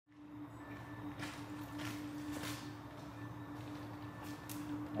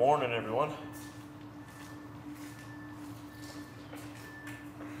Morning, everyone.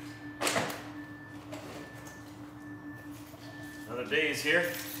 Another day is here.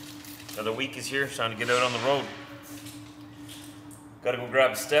 Another week is here. It's time to get out on the road. Gotta go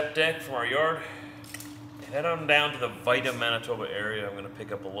grab a step deck from our yard. Head on down to the Vita, Manitoba area. I'm gonna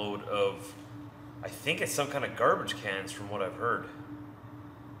pick up a load of, I think it's some kind of garbage cans from what I've heard.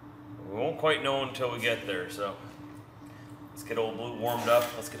 We won't quite know until we get there, so let's get old Blue warmed up.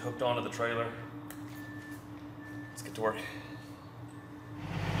 Let's get hooked onto the trailer. Let's get to work.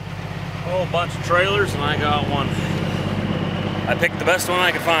 A whole bunch of trailers, and I got one. I picked the best one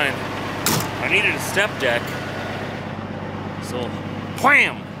I could find. I needed a step deck, so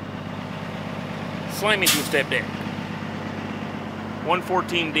wham! Slam into a step deck.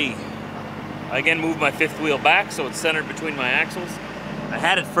 114D. I again moved my fifth wheel back so it's centered between my axles. I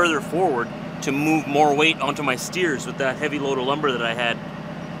had it further forward to move more weight onto my steers with that heavy load of lumber that I had,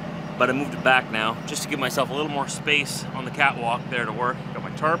 but I moved it back now just to give myself a little more space on the catwalk there to work. Got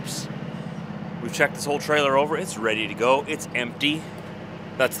my tarps. We've checked this whole trailer over. It's ready to go. It's empty.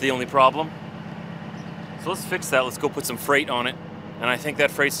 That's the only problem. So let's fix that. Let's go put some freight on it. And I think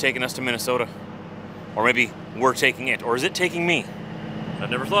that freight's taking us to Minnesota. Or maybe we're taking it. Or is it taking me? I've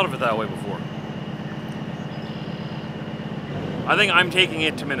never thought of it that way before. I think I'm taking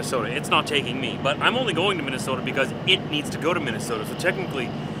it to Minnesota. It's not taking me. But I'm only going to Minnesota because it needs to go to Minnesota. So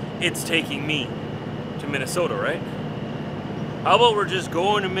technically, it's taking me to Minnesota, right? How about we're just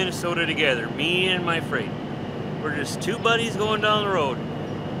going to Minnesota together, me and my freight. We're just two buddies going down the road.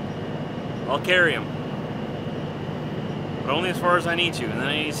 I'll carry him. But only as far as I need to, and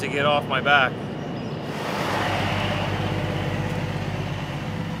then he needs to get off my back.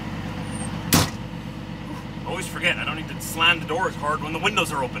 Always forget, I don't need to slam the doors hard when the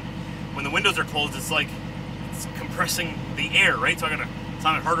windows are open. When the windows are closed, it's like it's compressing the air, right? So I gotta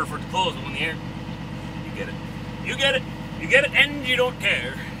slam it harder for it to close, but when the air... You get it. You get it. You get it, and you don't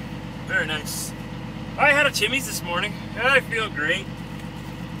care. Very nice. I had a Timmy's this morning. I feel great.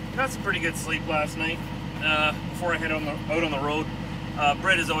 Got some pretty good sleep last night before I head out on the road.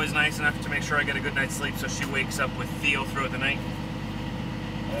 Britt is always nice enough to make sure I get a good night's sleep, so she wakes up with Theo throughout the night.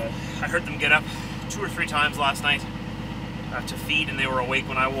 I heard them get up 2 or 3 times last night to feed, and they were awake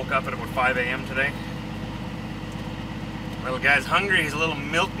when I woke up at about 5 a.m. today. Little guy's hungry. He's a little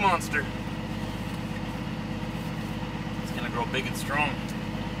milk monster. He's gonna grow big and strong.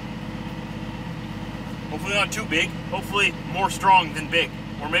 Hopefully not too big. Hopefully more strong than big.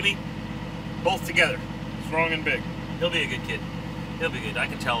 Or maybe both together. Strong and big. He'll be a good kid. He'll be good. I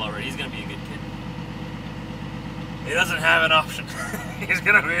can tell already. He's gonna be a good kid. He doesn't have an option. He's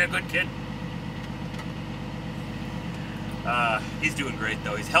gonna be a good kid. He's doing great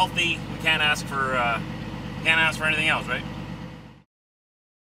though. He's healthy. We can't ask for anything else, right?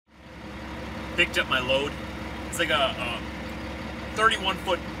 Picked up my load. It's like a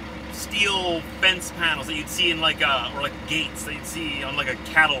 31-foot steel fence panels that you'd see in like or like gates that you'd see on like a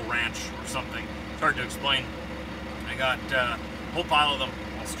cattle ranch or something. It's hard to explain. I got a whole pile of them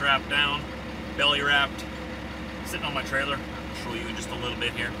all strapped down, belly wrapped, sitting on my trailer. I'll show you in just a little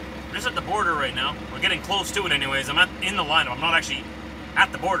bit here. We're just at the border right now. We're getting close to it anyways. I'm in the lineup. I'm not actually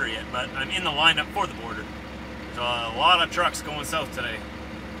at the border yet, but I'm in the lineup for the border. There's a lot of trucks going south today.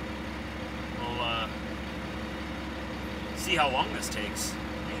 We'll see how long this takes.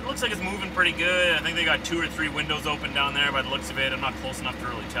 It looks like it's moving pretty good. I think they got 2 or 3 windows open down there by the looks of it. I'm not close enough to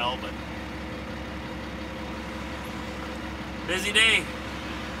really tell, but busy day.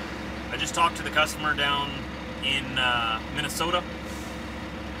 I just talked to the customer down in Minnesota.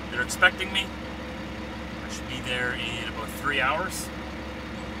 They're expecting me. I should be there in about 3 hours.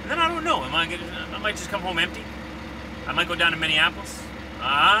 And then I don't know. I might just come home empty. I might go down to Minneapolis.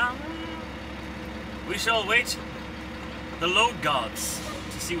 We shall wait the load gods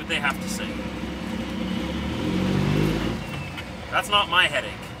to see what they have to say. That's not my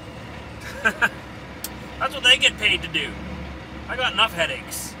headache. That's what they get paid to do. I got enough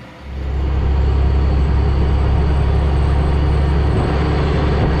headaches.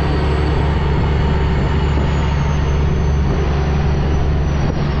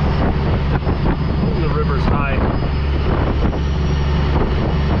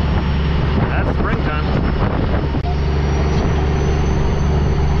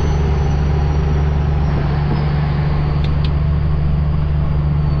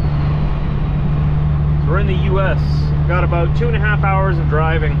 Got about 2.5 hours of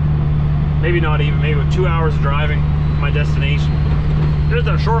driving, maybe not even, maybe about 2 hours of driving to my destination. There's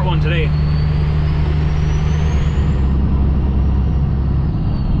a short one today.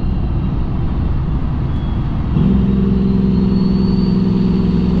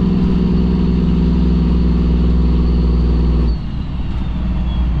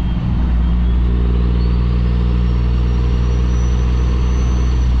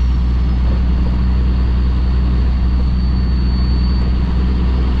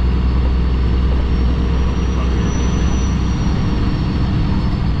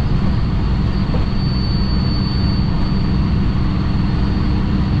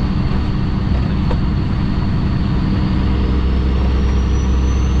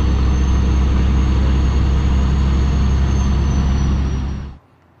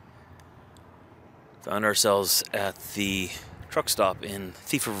 ourselves at the truck stop in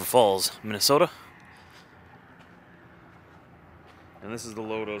Thief River Falls, Minnesota. And this is the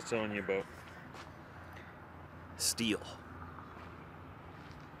load I was telling you about. Steel.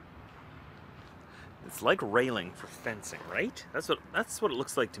 It's like railing for fencing, right? That's what it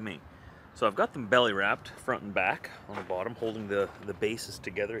looks like to me. So I've got them belly wrapped front and back on the bottom, holding the bases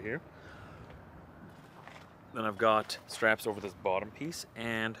together here. Then I've got straps over this bottom piece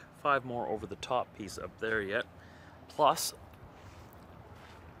and 5 more over the top piece up there yet. Plus,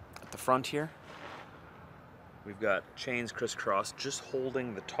 at the front here, we've got chains crisscross just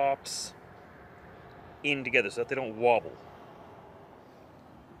holding the tops in together so that they don't wobble.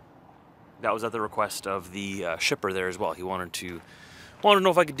 That was at the request of the shipper there as well. He wanted to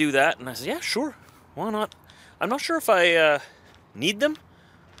know if I could do that, and I said, yeah, sure, why not? I'm not sure if I need them,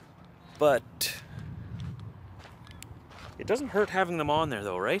 but it doesn't hurt having them on there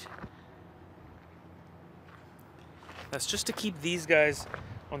though, right? That's just to keep these guys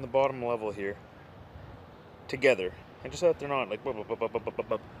on the bottom level here together, and just so that they're not like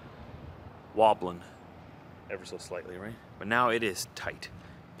wobbling ever so slightly, right? But now it is tight,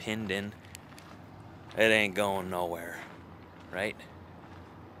 pinned in. It ain't going nowhere, right?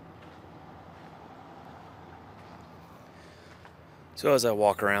 So as I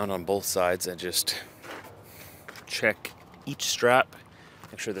walk around on both sides, I just check each strap,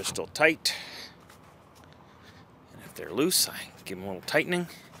 make sure they're still tight. And if they're loose, I give them a little tightening.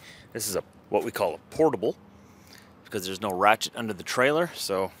 This is what we call a portable, because there's no ratchet under the trailer,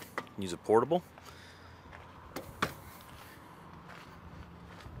 so use a portable.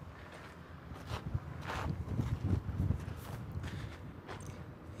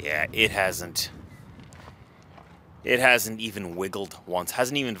 Yeah, it hasn't even wiggled once,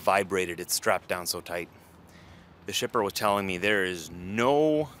 hasn't even vibrated. It's strapped down so tight. The shipper was telling me there is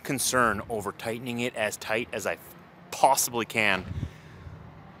no concern over tightening it as tight as I possibly can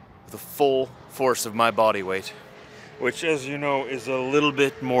with the full force of my body weight, which, as you know, is a little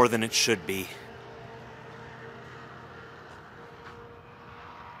bit more than it should be.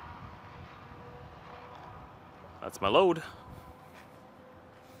 That's my load.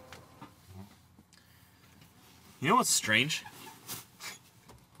 You know what's strange?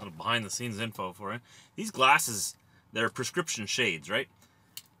 A little behind the scenes info for it. These glasses, they're prescription shades, right?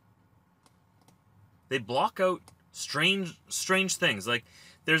 They block out strange things. Like,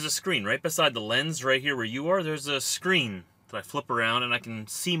 there's a screen right beside the lens right here where you are. There's a screen that I flip around and I can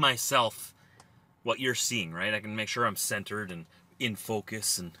see myself, what you're seeing, right? I can make sure I'm centered and in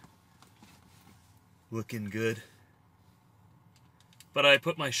focus and looking good. But I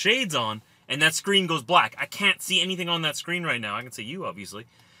put my shades on and that screen goes black. I can't see anything on that screen right now. I can see you, obviously.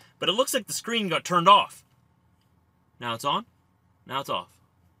 But it looks like the screen got turned off. Now it's on. Now it's off.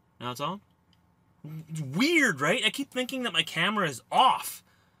 Now it's on. It's weird, right? I keep thinking that my camera is off.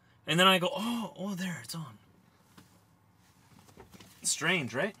 And then I go, oh, there, it's on. It's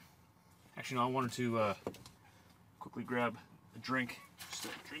strange, right? Actually, no, I wanted to quickly grab a drink. Just a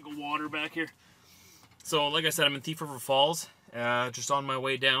drink of water back here. So, like I said, I'm in Thief River Falls. Just on my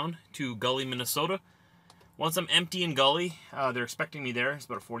way down to Gully, Minnesota. Once I'm empty in Gully, they're expecting me there. It's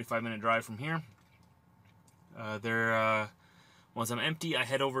about a 45-minute drive from here. Once I'm empty, I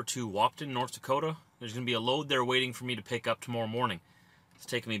head over to Wapton, North Dakota. There's going to be a load there waiting for me to pick up tomorrow morning. It's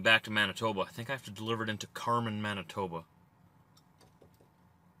taking me back to Manitoba. I think I have to deliver it into Carmen, Manitoba.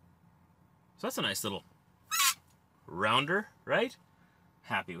 So that's a nice little rounder, right?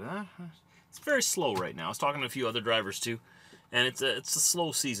 Happy with that. It's very slow right now. I was talking to a few other drivers too. And it's a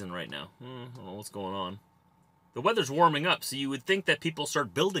slow season right now. I don't know what's going on. The weather's warming up, so you would think that people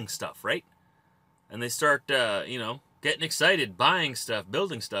start building stuff, right? And they start, getting excited, buying stuff,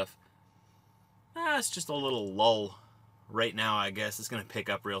 building stuff. It's just a little lull right now, I guess. It's going to pick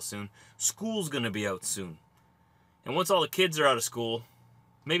up real soon. School's going to be out soon. And once all the kids are out of school,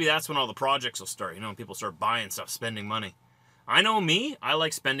 maybe that's when all the projects will start. And people start buying stuff, spending money. I know me, I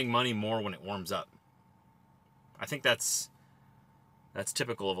like spending money more when it warms up. I think that's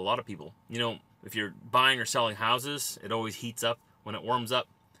typical of a lot of people. If you're buying or selling houses, it always heats up when it warms up.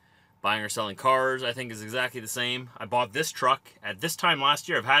 Buying or selling cars, I think, is exactly the same. I bought this truck at this time last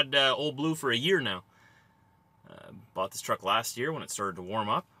year. I've had Old Blue for a year now. Bought this truck last year when it started to warm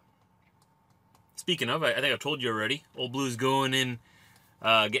up. Speaking of, I think I've told you already, Old Blue's going in,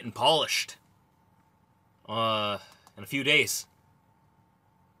 getting polished in a few days.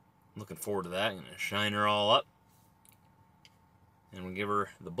 I'm looking forward to that. I'm going to shine her all up. And we'll give her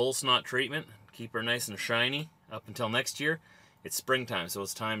the bull snot treatment, keep her nice and shiny up until next year. It's springtime, so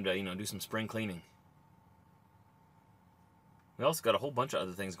it's time to, do some spring cleaning. we also got a whole bunch of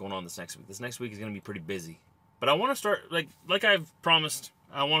other things going on this next week. This next week is going to be pretty busy. But I want to start, like I've promised,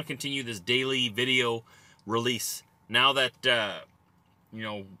 I want to continue this daily video release. Now that, you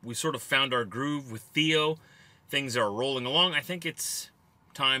know, we sort of found our groove with Theo, things are rolling along, I think it's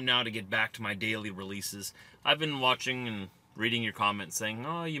time now to get back to my daily releases. I've been watching and reading your comments saying,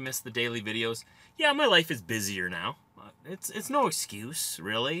 oh, you missed the daily videos. Yeah, my life is busier now. It's no excuse,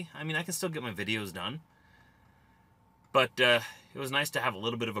 really. I mean, I can still get my videos done. But it was nice to have a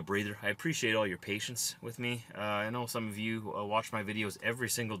little bit of a breather. I appreciate all your patience with me. I know some of you watch my videos every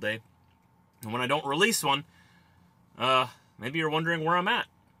single day. And when I don't release one, maybe you're wondering where I'm at.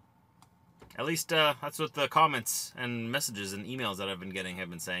 At least that's what the comments and messages and emails that I've been getting have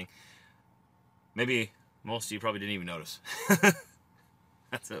been saying. Maybe most of you probably didn't even notice.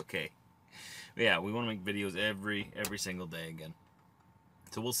 That's okay. But yeah, we want to make videos every single day again.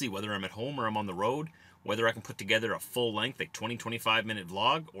 So we'll see whether I'm at home or I'm on the road, whether I can put together a full length, like 20-25 minute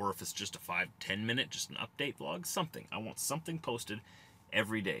vlog, or if it's just a 5-10 minute, just an update vlog, something. I want something posted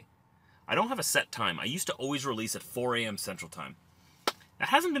every day. I don't have a set time. I used to always release at 4 a.m. Central Time. That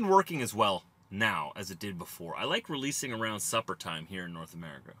hasn't been working as well now as it did before. I like releasing around supper time here in North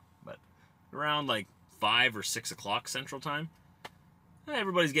America, but around like 5 or 6 o'clock Central Time,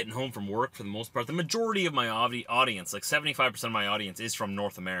 everybody's getting home from work for the most part. The majority of my audience, like 75% of my audience, is from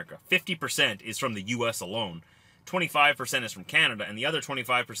North America. 50% is from the US alone. 25% is from Canada, and the other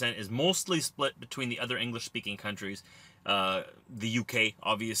 25% is mostly split between the other English-speaking countries, the UK,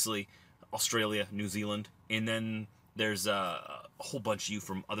 obviously, Australia, New Zealand, and then there's a whole bunch of you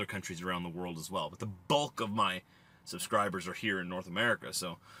from other countries around the world as well. But the bulk of my subscribers are here in North America,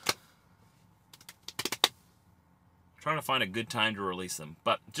 so trying to find a good time to release them.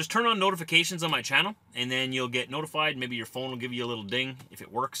 But just turn on notifications on my channel, and then you'll get notified. Maybe your phone will give you a little ding if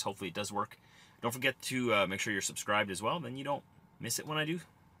it works. Hopefully it does work. Don't forget to make sure you're subscribed as well. Then you don't miss it when I do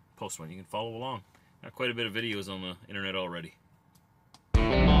post one. You can follow along. Got quite a bit of videos on the internet already.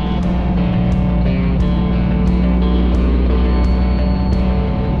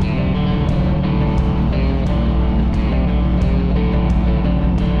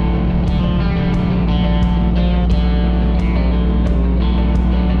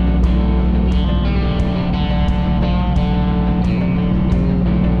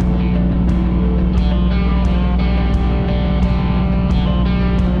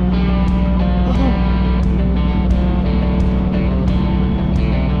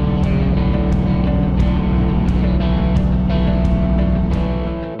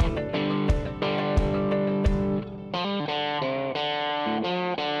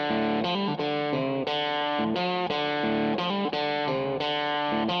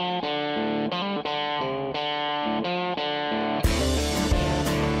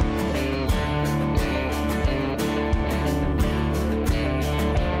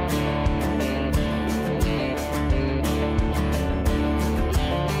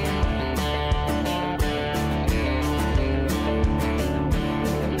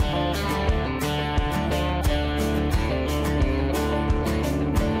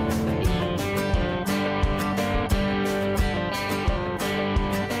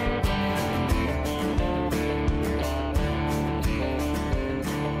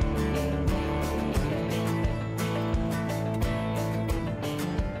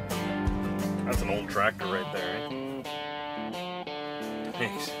 That's an old tractor right there, eh?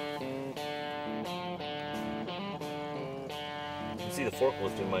 Thanks. You can see the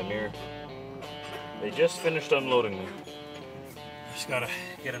forklift in my mirror. They just finished unloading me. Just gotta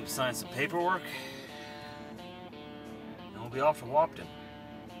get him to sign some paperwork, and we'll be off to Wapton.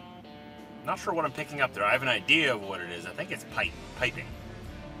 Not sure what I'm picking up there. I have an idea of what it is. I think it's piping.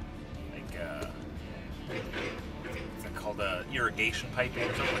 Like, is it called irrigation piping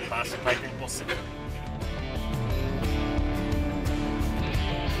or something, like plastic piping? We'll see.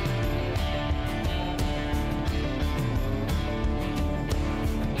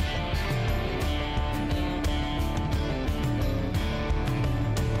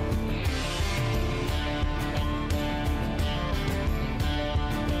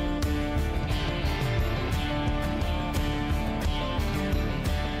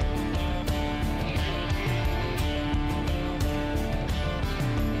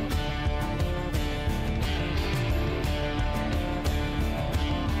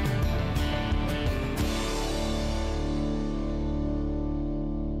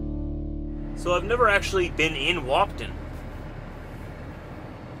 So I've never actually been in Wapton.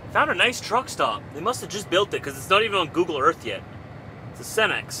 Found a nice truck stop. They must have just built it because it's not even on Google Earth yet. It's a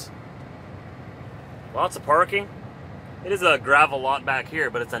Cenex. Lots of parking. It is a gravel lot back here,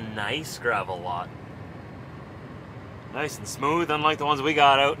 but it's a nice gravel lot. Nice and smooth, unlike the ones we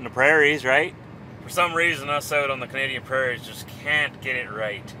got out in the prairies, right? For some reason, us out on the Canadian prairies just can't get it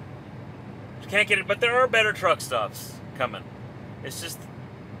right. Just can't get it, but there are better truck stops coming. It's just,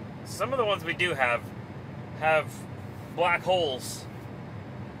 some of the ones we do have black holes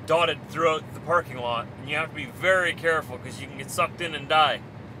dotted throughout the parking lot, and you have to be very careful because you can get sucked in and die.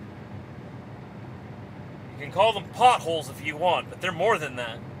 You can call them potholes if you want, but they're more than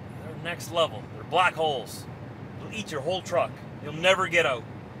that. They're next level. They're black holes. They'll eat your whole truck. You'll never get out.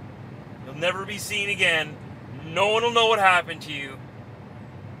 You'll never be seen again. No one will know what happened to you.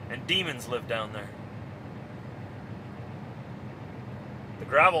 And demons live down there. The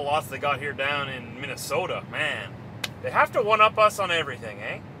gravel lots they got here down in Minnesota, man. They have to one-up us on everything,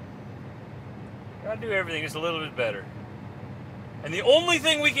 eh? Gotta do everything just a little bit better. And the only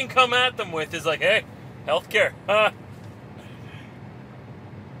thing we can come at them with is like, hey, healthcare, huh?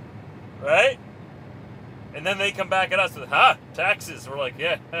 Right? And then they come back at us with, taxes. We're like,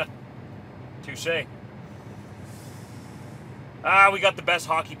 yeah, touche. We got the best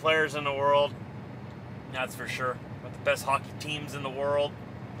hockey players in the world. That's for sure. Got the best hockey teams in the world.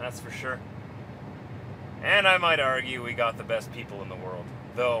 That's for sure. And I might argue we got the best people in the world.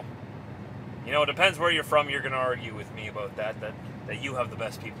 Though, you know, it depends where you're from. You're going to argue with me about that you have the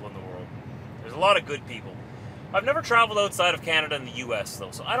best people in the world. There's a lot of good people. I've never traveled outside of Canada and the U.S.,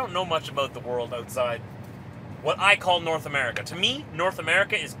 though, so I don't know much about the world outside what I call North America. To me, North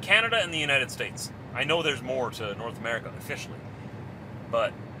America is Canada and the United States. I know there's more to North America officially,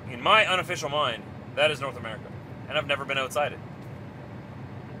 but in my unofficial mind, that is North America, and I've never been outside it.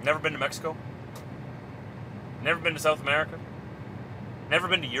 Never been to Mexico. Never been to South America. Never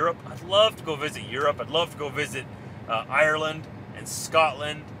been to Europe. I'd love to go visit Europe. I'd love to go visit Ireland and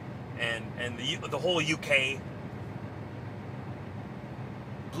Scotland and the whole UK.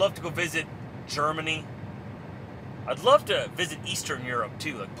 I'd love to go visit Germany. I'd love to visit Eastern Europe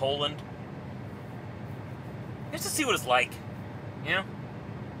too, like Poland. Just to see what it's like, you know?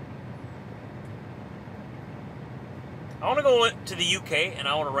 I want to go to the UK and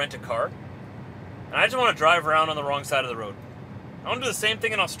I want to rent a car. And I just want to drive around on the wrong side of the road. I want to do the same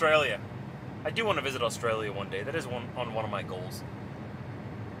thing in Australia. I do want to visit Australia one day. That is on one of my goals.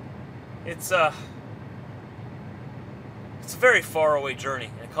 It's a very far away journey,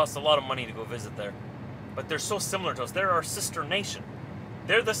 and it costs a lot of money to go visit there. But they're so similar to us. They're our sister nation.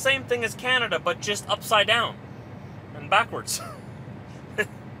 They're the same thing as Canada, but just upside down and backwards.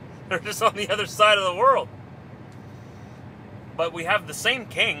 They're just on the other side of the world. But we have the same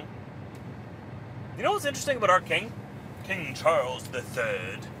king. You know what's interesting about our king? King Charles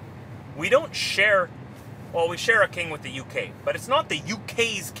III. We don't share, well, we share a king with the UK, but it's not the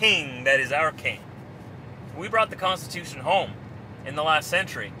UK's king that is our king. We brought the Constitution home in the last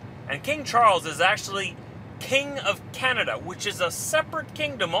century, and King Charles is actually King of Canada, which is a separate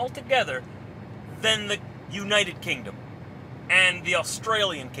kingdom altogether than the United Kingdom and the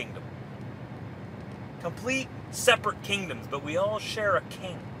Australian Kingdom. Complete separate kingdoms, but we all share a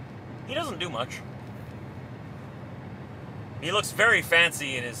king. He doesn't do much. He looks very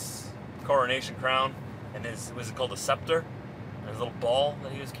fancy in his coronation crown and his, was it called a scepter? And his little ball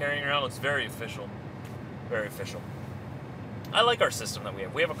that he was carrying around looks very official. Very official. I like our system that we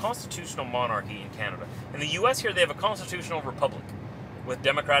have. We have a constitutional monarchy in Canada. In the US here, they have a constitutional republic with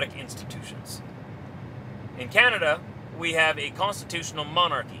democratic institutions. In Canada, we have a constitutional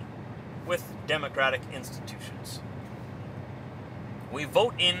monarchy with democratic institutions. We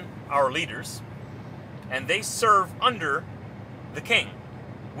vote in our leaders, and they serve under the king,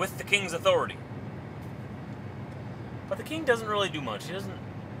 with the king's authority. But the king doesn't really do much. He doesn't...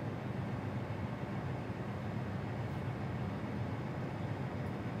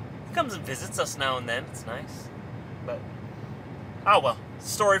 He comes and visits us now and then. It's nice. But, oh well,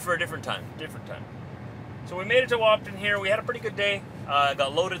 story for a different time. Different time. So we made it to Wapton here. We had a pretty good day.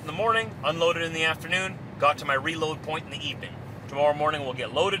 Got loaded in the morning, unloaded in the afternoon, got to my reload point in the evening. Tomorrow morning we'll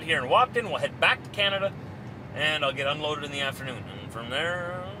get loaded here in Wapton. We'll head back to Canada, and I'll get unloaded in the afternoon. And from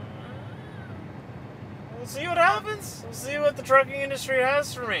there, we'll see what happens. We'll see what the trucking industry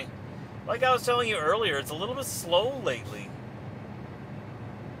has for me. Like I was telling you earlier, it's a little bit slow lately.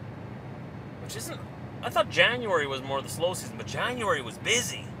 Which isn't... I thought January was more the slow season, but January was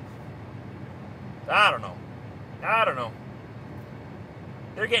busy. I don't know. I don't know.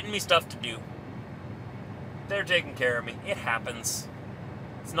 They're getting me stuff to do. They're taking care of me. It happens.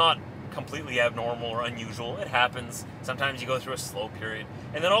 It's not completely abnormal or unusual. It happens. Sometimes you go through a slow period,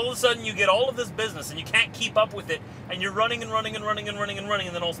 and then all of a sudden you get all of this business, and you can't keep up with it, and you're running and running and running and running and running,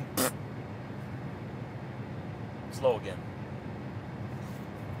 and then all of a sudden, pfft, slow again.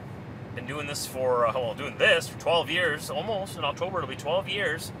 been doing this for, doing this for 12 years, almost. In October, it'll be 12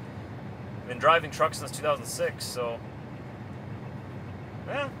 years. I've been driving trucks since 2006, so,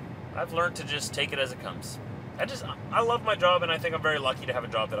 yeah, I've learned to just take it as it comes. I love my job, and I think I'm very lucky to have a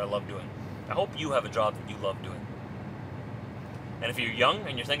job that I love doing. I hope you have a job that you love doing. And if you're young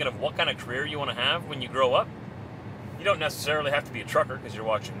and you're thinking of what kind of career you want to have when you grow up, you don't necessarily have to be a trucker because you're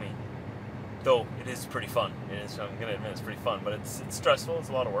watching me. Though it is pretty fun. It is, I'm going to admit it's pretty fun, but it's stressful, it's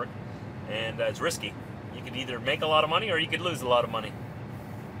a lot of work, and it's risky. You could either make a lot of money or you could lose a lot of money.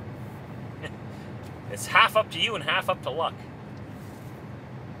 It's half up to you and half up to luck.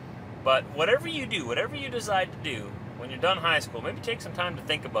 But whatever you do, whatever you decide to do, when you're done high school, maybe take some time to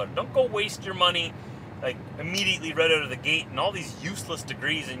think about it. Don't go waste your money like immediately right out of the gate and all these useless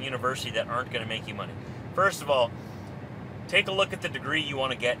degrees in university that aren't going to make you money. First of all, take a look at the degree you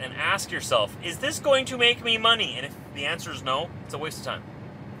want to get and ask yourself, is this going to make me money? And if the answer is no, it's a waste of time.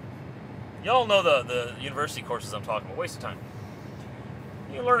 Y'all know the university courses I'm talking about, waste of time.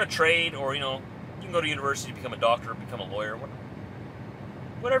 You can learn a trade, or you can go to university to become a doctor, become a lawyer,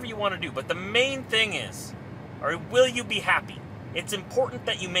 whatever you want to do. But the main thing is, will you be happy? It's important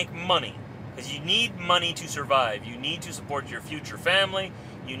that you make money, because you need money to survive. You need to support your future family.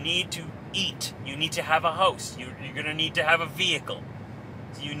 You need to eat. You need to have a house. You're going to need to have a vehicle.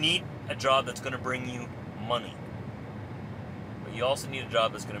 So you need a job that's going to bring you money. But you also need a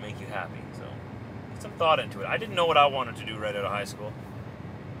job that's going to make you happy. So put some thought into it. I didn't know what I wanted to do right out of high school.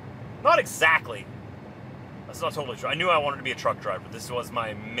 Not exactly. That's not totally true. I knew I wanted to be a truck driver. This was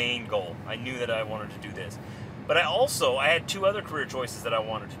my main goal. I knew that I wanted to do this. But I had two other career choices that I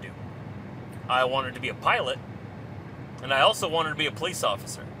wanted to do. I wanted to be a pilot, and I also wanted to be a police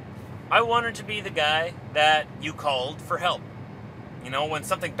officer. I wanted to be the guy that you called for help. When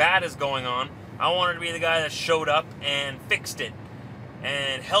something bad is going on, I wanted to be the guy that showed up and fixed it,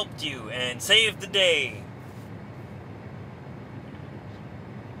 and helped you, and saved the day.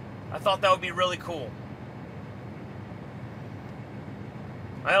 I thought that would be really cool.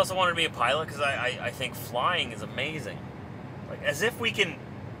 I also wanted to be a pilot because I think flying is amazing. Like, as if we can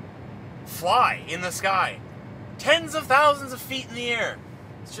fly in the sky, tens of thousands of feet in the air.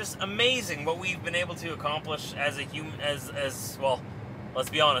 It's just amazing what we've been able to accomplish as a human, well, let's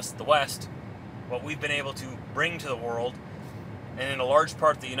be honest, the West, what we've been able to bring to the world, and in a large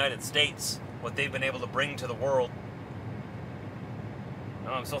part the United States, what they've been able to bring to the world.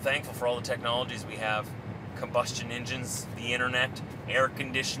 I'm so thankful for all the technologies we have. Combustion engines, the internet, air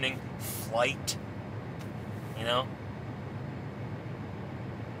conditioning, flight,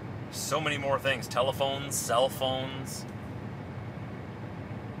 so many more things. Telephones, cell phones.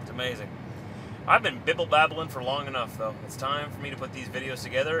 It's amazing. I've been bibble-babbling for long enough, though. It's time for me to put these videos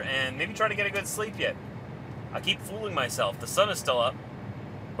together and maybe try to get a good sleep yet. I keep fooling myself. The sun is still up,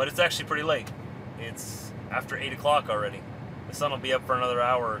 but it's actually pretty late. It's after 8 o'clock already. The sun will be up for another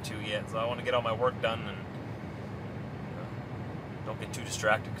hour or two yet, so I want to get all my work done and don't get too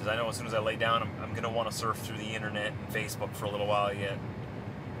distracted, because I know as soon as I lay down, I'm going to want to surf through the internet and Facebook for a little while yet.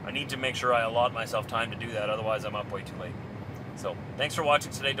 I need to make sure I allot myself time to do that, otherwise I'm up way too late. So, thanks for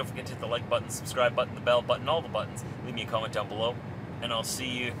watching today. Don't forget to hit the like button, subscribe button, the bell button, all the buttons. Leave me a comment down below, and I'll see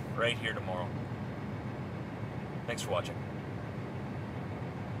you right here tomorrow. Thanks for watching.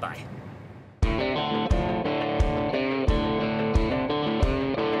 Bye.